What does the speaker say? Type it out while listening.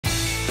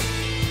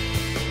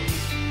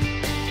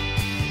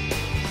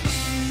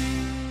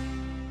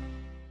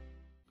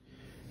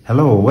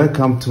Hello,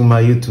 welcome to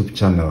my YouTube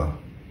channel,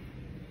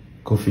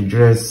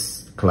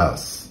 Kofi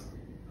class.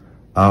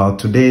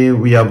 Today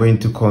we are going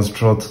to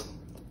construct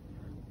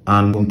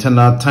an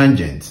internal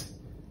tangent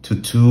to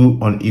two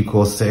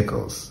unequal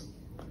circles.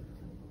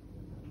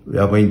 We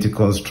are going to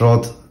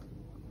construct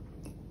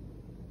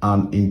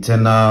an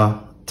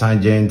internal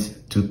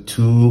tangent to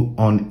two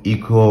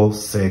unequal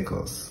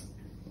circles.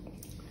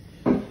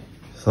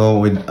 So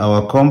with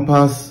our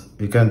compass,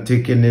 we can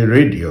take any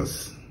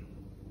radius.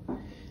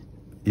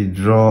 We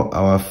draw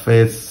our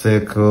first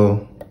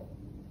circle.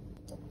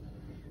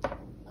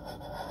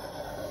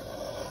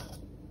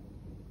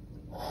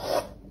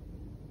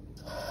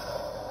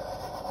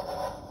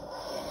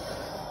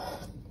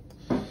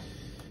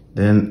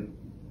 Then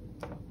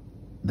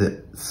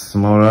the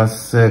smaller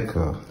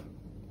circle.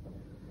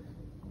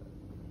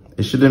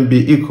 It shouldn't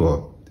be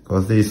equal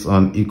because this is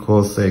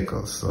unequal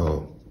circle.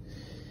 So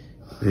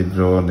we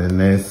draw the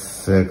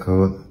next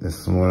circle, the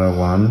smaller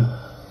one.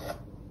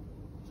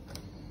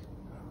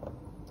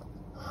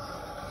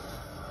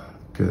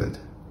 Good.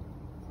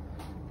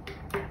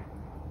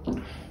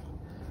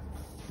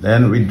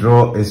 Then we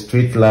draw a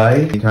straight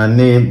line. We can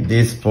name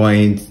this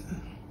point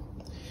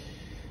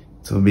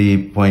to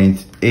be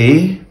point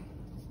A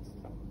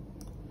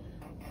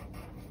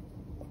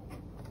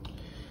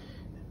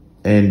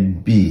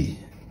and B.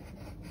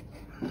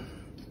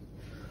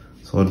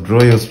 So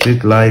draw your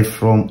straight line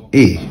from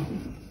A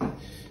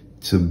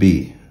to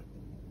B.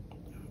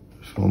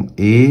 From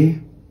A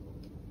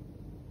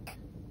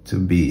to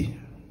B.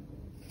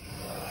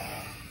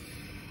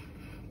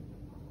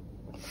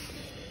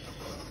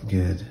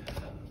 Good.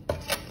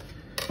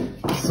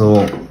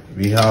 So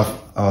we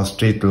have our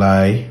straight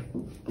line.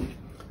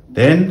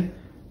 Then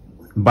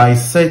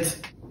bisect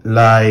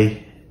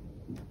line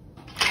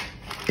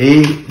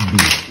AB.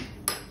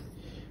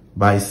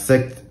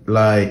 Bisect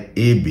line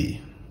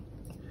AB.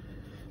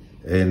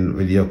 And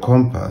with your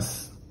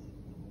compass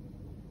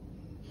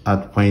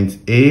at point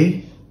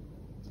A,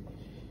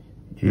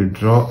 you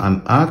draw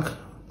an arc.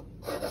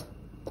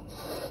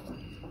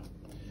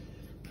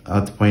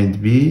 At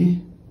point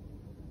B,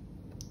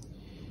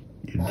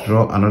 you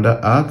draw another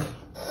arc.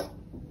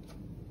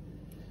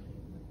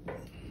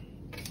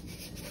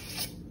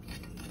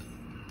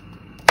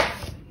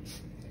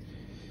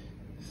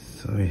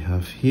 So we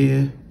have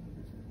here.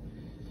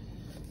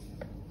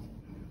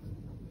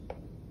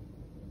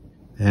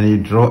 And you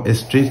draw a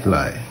straight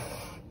line.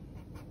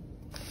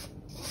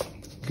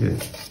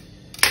 Good.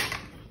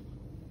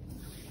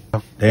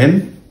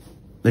 Then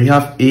we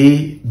have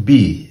A,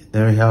 B.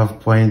 Then we have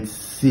point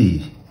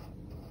C.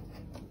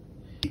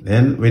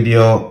 Then with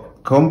your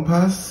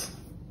compass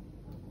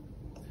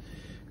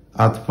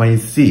at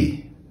point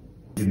C,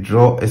 you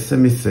draw a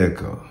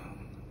semicircle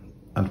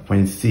at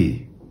point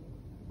C.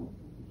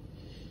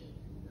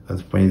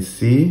 At point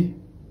C,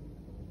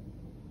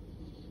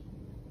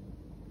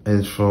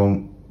 and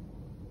from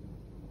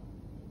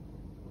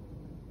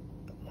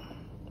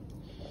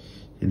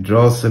you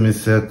draw a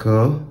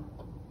semicircle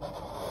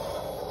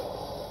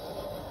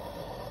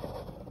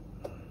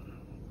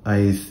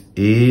is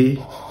A,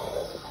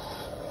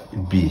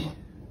 B.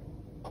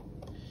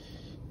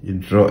 You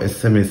draw a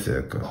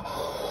semicircle.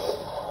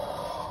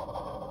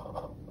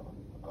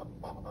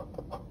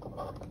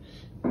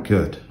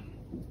 Good.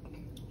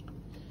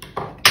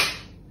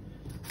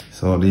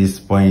 So these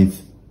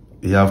points,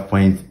 we have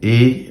point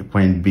A,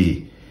 point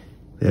B.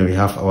 Then we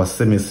have our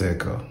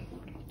semicircle.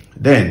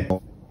 Then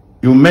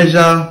you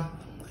measure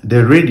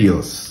the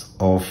radius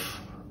of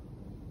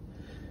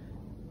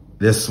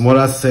the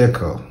smaller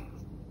circle.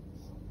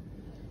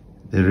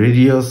 The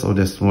radius of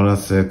the smaller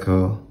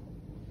circle,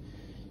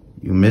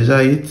 you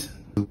measure it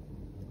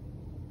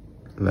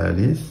like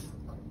this.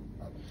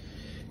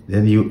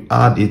 Then you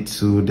add it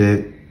to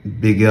the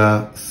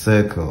bigger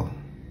circle.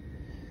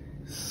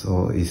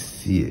 So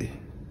it's here.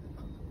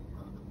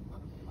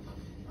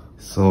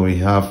 So we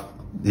have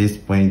this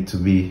point to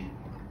be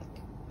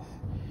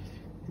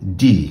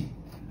D.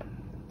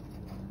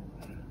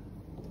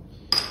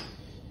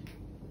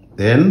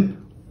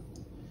 Then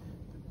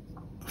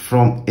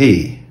from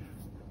A,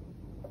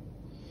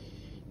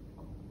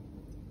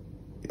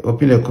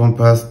 open the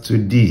compass to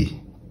D.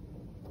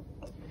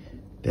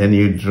 Then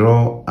you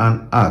draw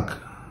an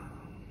arc.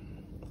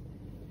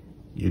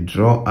 You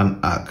draw an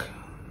arc.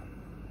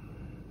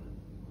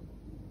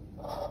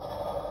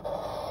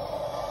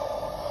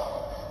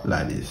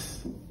 Like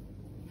this.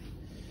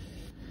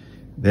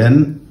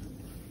 Then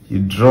you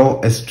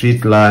draw a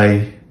straight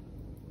line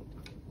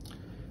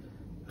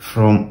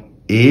from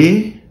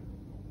A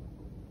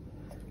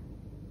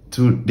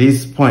to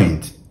this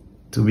point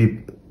to be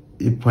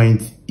a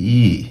point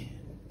E.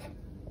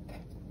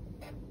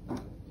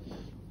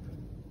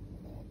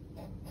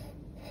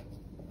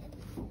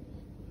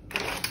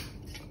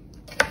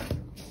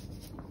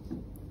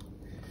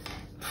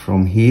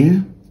 From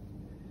here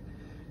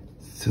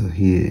to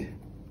here.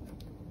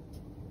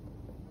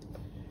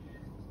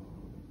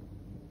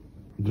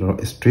 Draw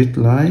a straight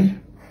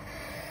line.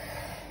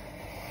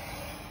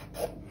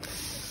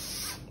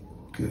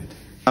 Good.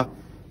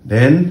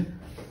 Then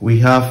we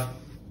have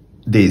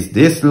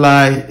This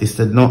line is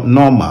a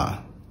normal.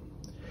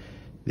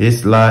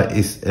 This line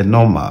is a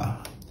normal.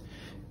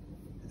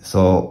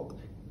 So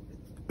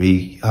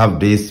we have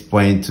this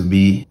point to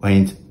be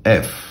point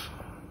F.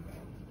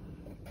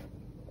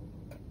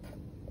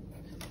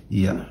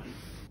 Yeah,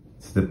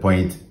 it's the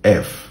point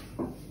F.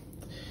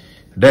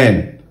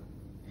 Then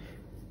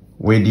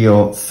with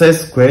your set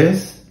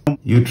squares,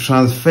 you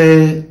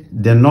transfer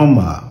the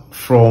normal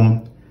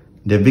from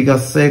the bigger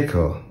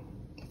circle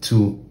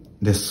to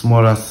the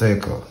smaller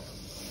circle.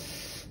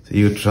 So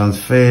you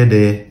transfer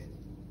the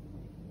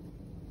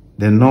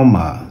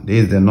normal.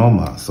 This is the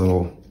normal.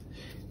 So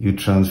you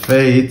transfer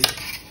it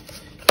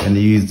and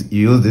you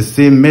use the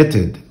same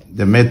method,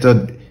 the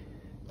method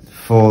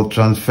for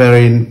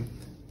transferring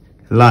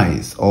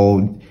lines,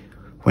 or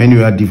when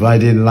you are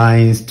dividing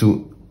lines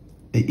to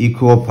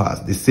equal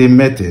parts, the same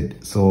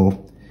method.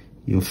 So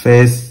you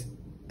first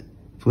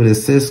put a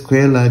set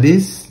square like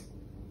this,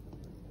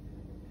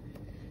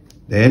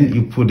 then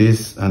you put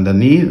this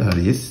underneath like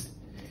this,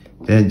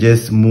 then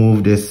just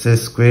move the set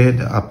square,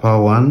 the upper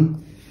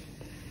one,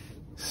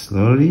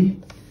 slowly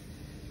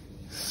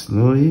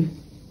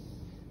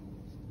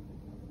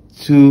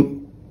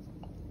to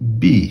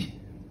B.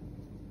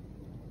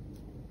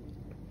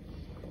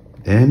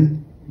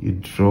 Then you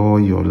draw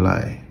your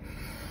line.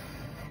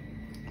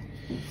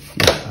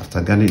 Yeah,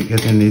 after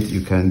getting it,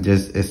 you can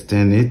just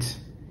extend it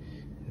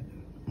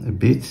a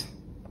bit.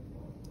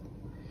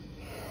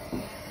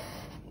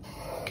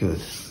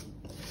 Good.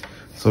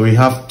 So we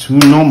have two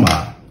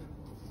normal.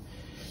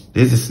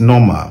 This is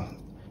normal,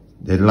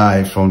 the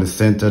line from the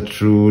center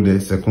through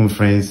the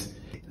circumference.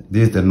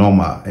 This is the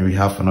normal, and we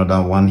have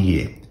another one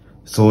here.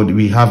 So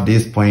we have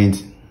this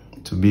point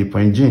to be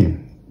point G.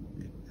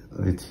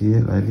 Right here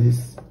like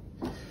this.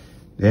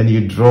 Then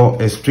you draw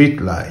a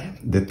straight line,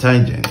 the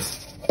tangent,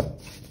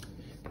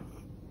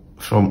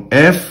 from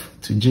F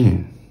to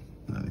G.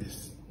 Like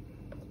this.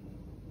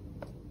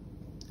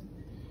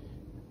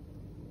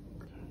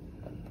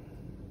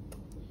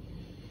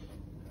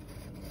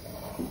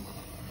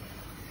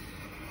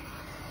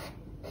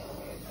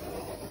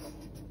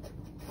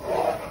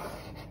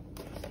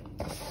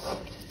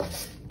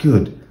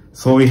 Good.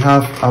 So we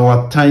have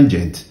our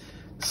tangent.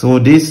 So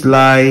this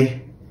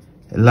line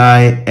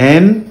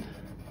N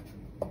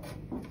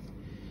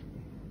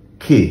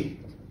K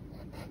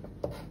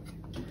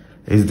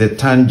is the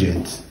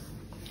tangent.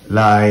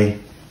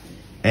 Line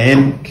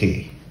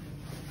NK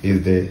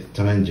is the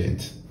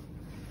tangent.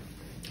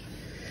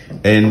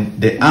 And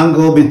the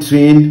angle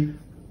between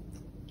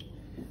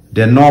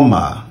the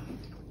normal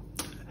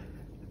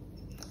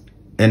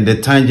and the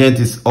tangent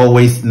is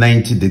always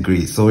 90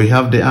 degrees. So we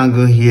have the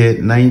angle here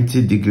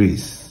 90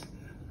 degrees.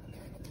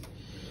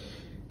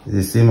 It's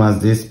the same as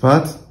this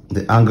part.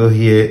 The angle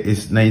here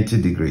is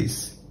 90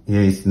 degrees.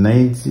 Here is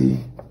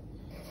 90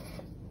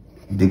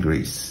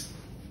 degrees.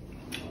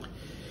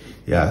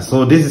 Yeah,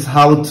 so this is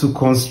how to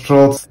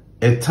construct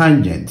a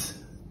tangent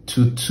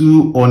to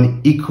two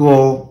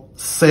unequal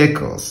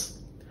circles.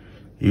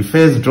 You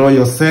first draw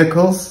your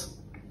circles,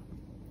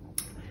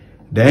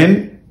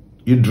 then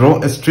you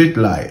draw a straight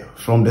line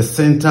from the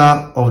center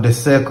of the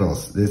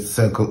circles, the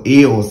circle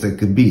A or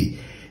circle B.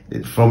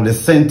 From the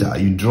center,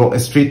 you draw a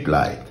straight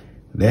line.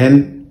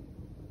 Then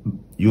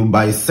you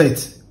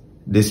bisect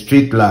the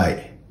straight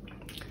line.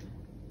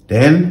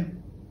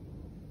 Then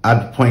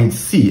at point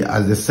C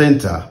as the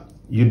center,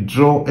 you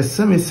draw a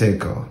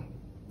semicircle.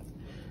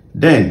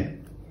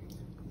 Then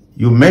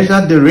you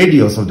measure the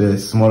radius of the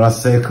smaller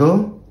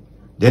circle.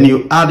 Then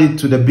you add it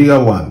to the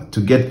bigger one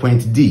to get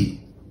point D.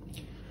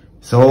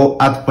 So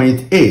at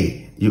point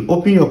A, you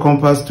open your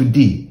compass to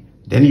D,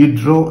 then you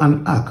draw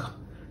an arc.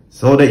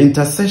 So the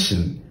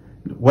intersection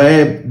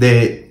where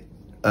the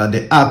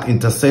arc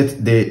intersects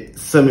the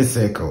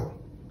semicircle,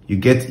 you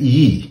get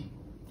E.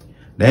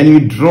 Then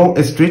you draw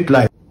a straight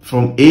line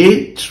from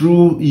A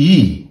through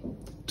E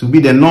to be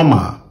the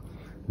normal.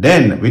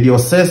 Then with your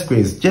set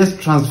squares, just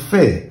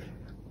transfer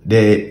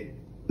the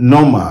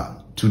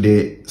normal to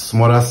the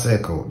smaller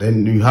circle.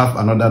 Then you have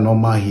another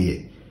normal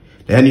here.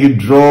 Then you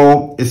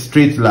draw a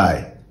straight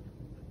line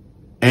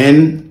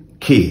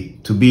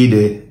NK to be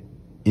the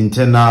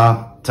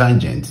internal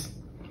tangent.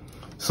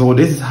 So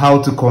this is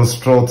how to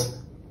construct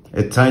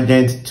a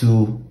tangent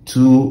to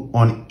two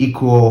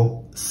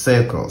unequal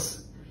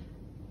circles.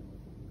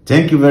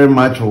 Thank you very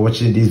much for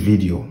watching this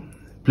video.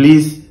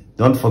 Please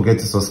don't forget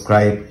to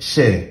subscribe,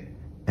 share,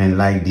 and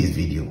like this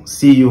video.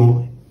 See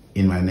you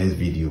in my next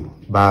video.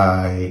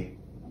 Bye.